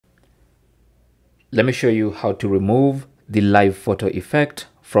let me show you how to remove the live photo effect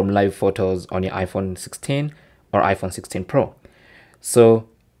from live photos on your iPhone 16 or iPhone 16 Pro. So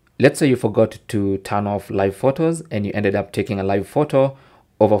let's say you forgot to turn off live photos and you ended up taking a live photo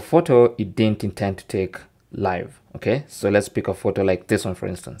of a photo you didn't intend to take live. Okay, so let's pick a photo like this one, for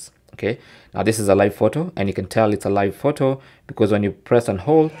instance. Okay, now this is a live photo and you can tell it's a live photo because when you press and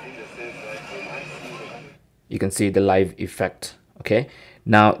hold, you can see the live effect. Okay,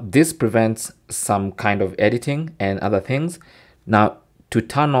 now this prevents some kind of editing and other things. Now to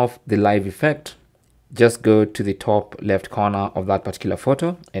turn off the live effect, just go to the top left corner of that particular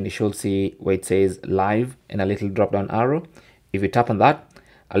photo and you should see where it says live and a little drop down arrow. If you tap on that,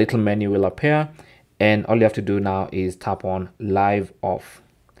 a little menu will appear and all you have to do now is tap on live off,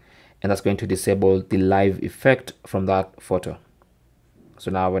 and that's going to disable the live effect from that photo. So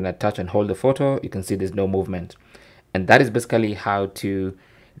now when I touch and hold the photo, you can see there's no movement. And that is basically how to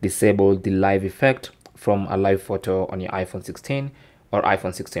disable the live effect from a live photo on your iPhone 16 or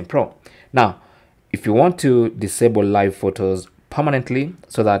iPhone 16 Pro. Now, if you want to disable live photos permanently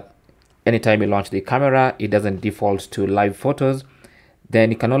so that anytime you launch the camera, it doesn't default to live photos, then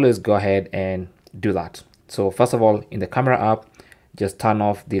you can always go ahead and do that. So first of all, in the camera app, just turn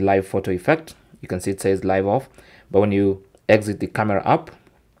off the live photo effect. You can see it says live off, but when you exit the camera app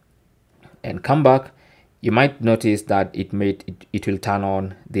and come back, you might notice that it will turn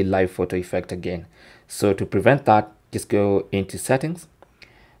on the live photo effect again. So to prevent that, just go into settings.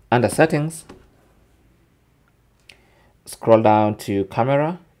 Under settings, scroll down to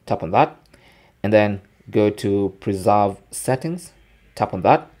camera, tap on that, and then go to preserve settings, tap on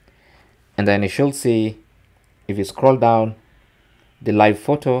that, and then you should see, if you scroll down, the live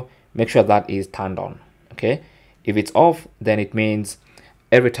photo, make sure that is turned on. Okay, if it's off, then it means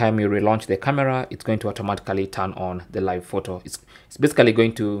every time you relaunch the camera, it's going to automatically turn on the live photo. It's basically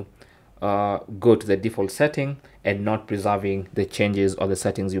going to go to the default setting and not preserving the changes or the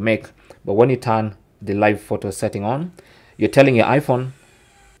settings you make. But when you turn the live photo setting on, you're telling your iPhone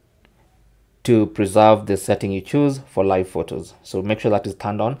to preserve the setting you choose for live photos. So make sure that is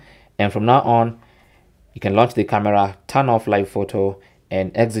turned on, and from now on you can launch the camera, turn off live photo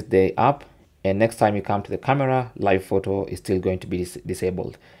and exit the app, and next time you come to the camera, live photo is still going to be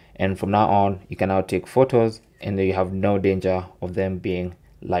disabled. And from now on, you can now take photos and you have no danger of them being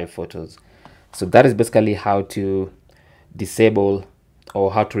live photos. So that is basically how to disable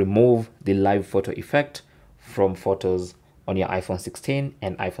or how to remove the live photo effect from photos on your iPhone 16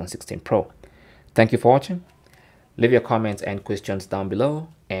 and iPhone 16 Pro. Thank you for watching. Leave your comments and questions down below,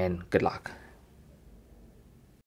 and good luck.